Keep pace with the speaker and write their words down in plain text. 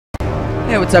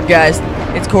Hey, what's up, guys?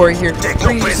 It's Corey here,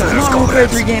 bringing you some Modern Warfare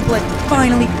 3 gameplay.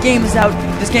 Finally, game is out.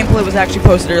 This gameplay was actually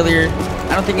posted earlier.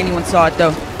 I don't think anyone saw it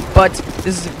though. But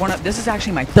this is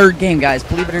actually my third game, guys.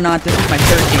 Believe it or not, this is my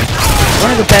third game.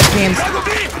 One of the best games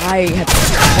I have.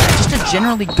 Just a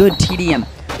generally good TDM.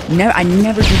 I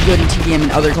never do good in TDM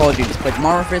in other Call of Duties, but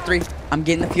Modern Warfare 3, I'm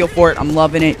getting the feel for it. I'm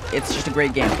loving it. It's just a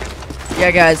great game.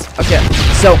 Yeah, guys. Okay,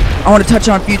 so I want to touch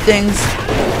on a few things.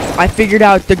 I figured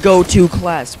out the go-to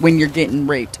class when you're getting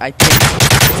raped. I think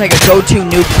it's like a go-to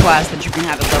nuke class that you can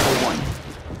have at level 1.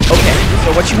 Okay,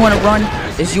 so what you want to run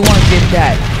is you want to get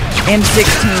that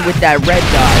M16 with that red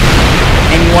dot,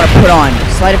 and you want to put on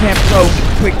Sleight of Hand Pro,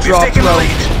 Quick Draw Pro,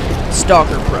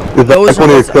 Stalker Pro. Is that like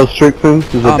one of your kill streak things?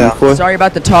 Sorry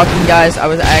about the talking, guys. I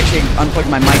actually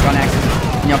unplugged my mic on accident.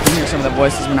 You know, I can hear some of the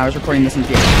voices when I was recording this in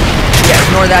theater. Yeah,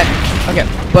 ignore that. Okay,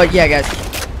 but yeah, guys.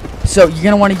 So you're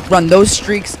gonna want to run those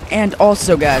streaks, and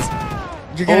also, guys,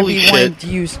 you're gonna be wanting to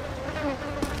use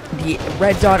the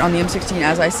red dot on the M16,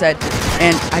 as I said.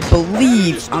 And I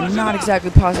believe, I'm not exactly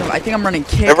positive, I think I'm running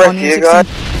kick on the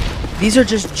M16. These are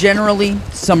just generally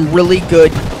some really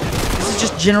good. This is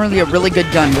just generally a really good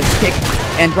gun with kick.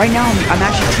 And right now, I'm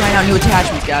actually trying out new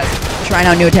attachments, guys. Trying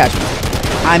out new attachments.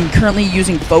 I'm currently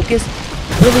using Focus.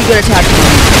 Really good attachment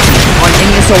on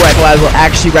any assault rifle. I will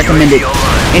actually recommend it.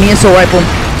 Any assault rifle,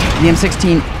 the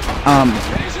M16,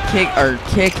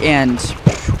 kick and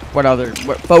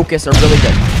Focus are really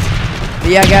good. But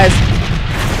yeah, guys,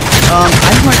 I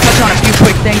just want to touch on a few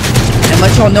quick things and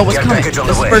let y'all know what's coming. This is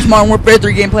the first Modern Warfare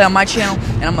 3 gameplay on my channel,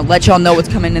 and I'm gonna let y'all know what's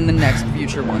coming in the next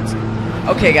future ones.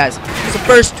 Okay, guys. So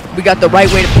first, we got the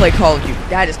right way to play Call of Duty.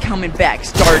 That is coming back,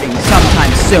 starting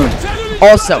sometime soon.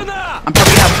 Also, I'm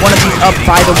probably gonna have one of these up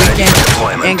by the weekend.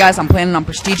 And guys, I'm planning on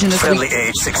prestiging this week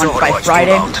by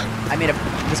Friday.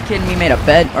 This kid made a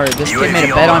bet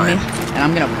on me, and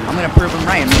I'm gonna prove him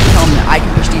right. I'm gonna tell him that I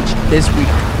can prestige this week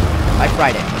by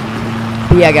Friday.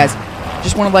 But yeah, guys,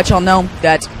 just want to let y'all know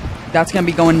that that's gonna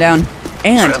be going down,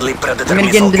 and I'm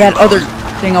gonna get into that other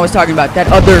thing I was talking about,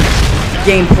 that other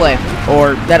gameplay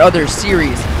or that other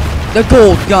series, the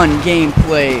Gold Gun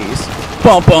gameplays.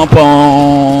 Bum bum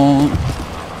bum.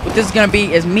 What this is gonna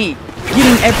be is me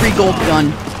getting every gold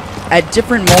gun at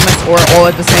different moments or all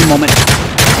at the same moment.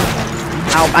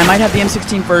 I might have the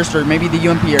M16 first, or maybe the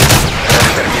UMP or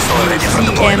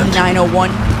CM901,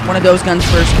 one of those guns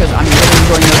first, because I'm really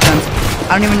enjoying those guns.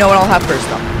 I don't even know what I'll have first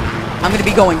though. I'm gonna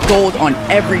be going gold on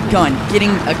every gun,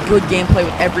 getting a good gameplay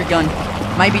with every gun.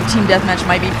 Might be team deathmatch,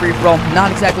 might be free for all.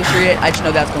 Not exactly sure yet. I just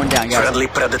know that's going down, guys. And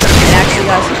actually,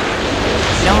 guys,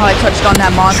 you know how I touched on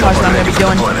that montage that I'm going to be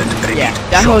doing? Yeah,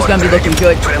 that hoe is going to be looking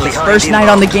good. First night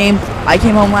on the game, I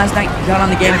came home last night, got on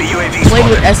the game, played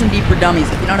with S&D for Dummies.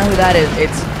 If you don't know who that is,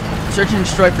 it's Search and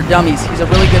Destroy for Dummies. He's a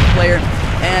really good player,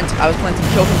 and I was playing some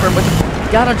kill confirm with him.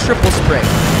 Got a triple spray.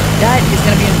 That is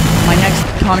going to be in my next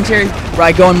commentary, where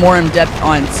I go in more in depth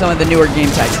on some of the newer game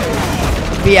types.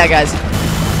 But yeah, guys.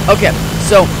 Okay,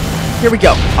 so here we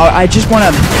go. I just want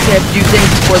to say a few things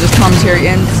before this commentary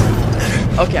ends.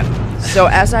 Okay. So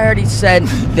as I already said,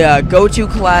 the go-to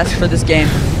class for this game,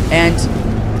 and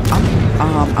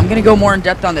I'm gonna go more in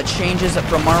depth on the changes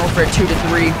from Modern Warfare 2 to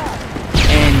 3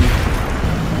 in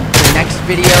the next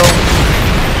video.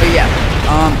 But yeah,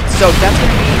 so that's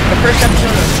gonna be the first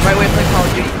episode of the right way to play Call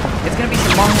of Duty. It's gonna be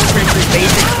some Modern Warfare 3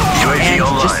 basics and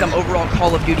just some overall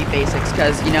Call of Duty basics,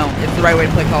 because you know it's the right way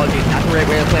to play Call of Duty, not the right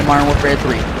way to play Modern Warfare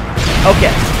 3.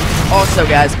 Okay. Also,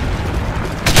 guys,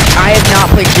 I have not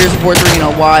played Gears of War 3 in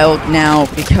a while now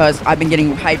because I've been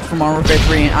getting hyped for Modern Warfare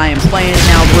 3, and I am playing it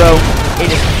now, bro.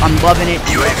 I'm loving it.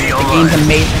 The game's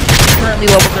amazing. Currently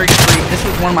level 33. This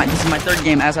is my third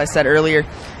game, as I said earlier.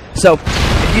 So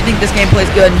if you think this gameplay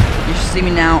is good, you should see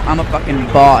me now. I'm a fucking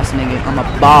boss, nigga. I'm a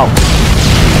boss.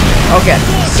 Okay,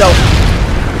 so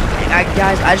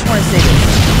guys, I just want to say this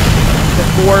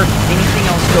before anything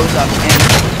else goes up, and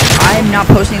I'm not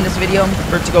posting this video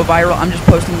for it to go viral. I'm just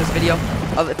posting this video.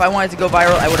 If I wanted to go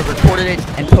viral, I would have recorded it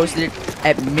and posted it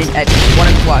at 1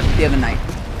 o'clock the other night,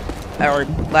 or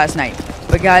last night.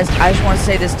 But guys, I just want to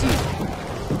say this to you.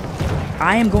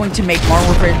 I am going to make Modern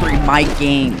Warfare 3 my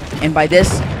game, and by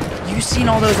this, you've seen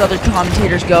all those other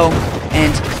commentators go,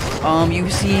 and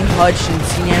you've seen Hutch and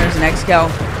Sanders and Xcal.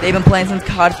 They've been playing since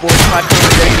COD 4. COD 4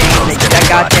 was their game. That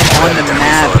got them on the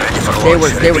map.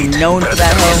 They were known for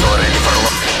that hoe.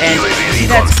 And see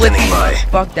that Spliffy?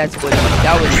 Fuck that Spliffy.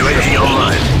 That was triple.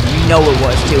 You know it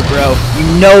was too, bro. You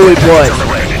know it was.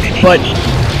 But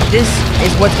this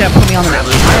is what's gonna put me on the map.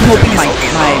 I'm hoping my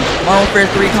Modern Warfare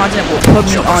 3 content will put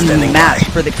me on the map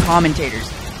for the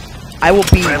commentators. I am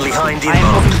hoping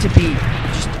to be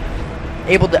just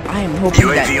able to. I am hoping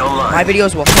that my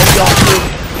videos will help y'all too.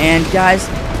 And guys,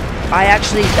 I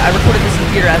recorded this in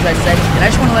theater, as I said, and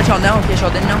I just want to let y'all know, in case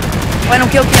y'all didn't know, Final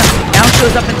Kill Cam now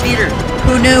shows up in theater.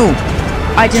 Who knew?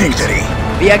 I didn't.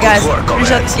 But yeah, guys,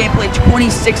 finish out this gameplay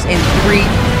 26-3,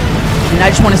 and I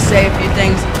just want to say a few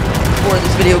things before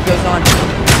this video goes on.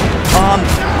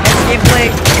 Next gameplay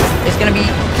is gonna be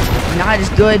not as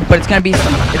good, but it's gonna be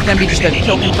just a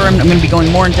kill confirmed. I'm gonna be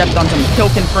going more in depth on some kill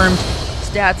confirmed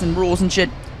stats and rules and shit.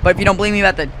 But if you don't believe me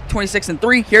about the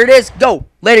 26-3, here it is. Go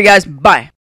later, guys. Bye.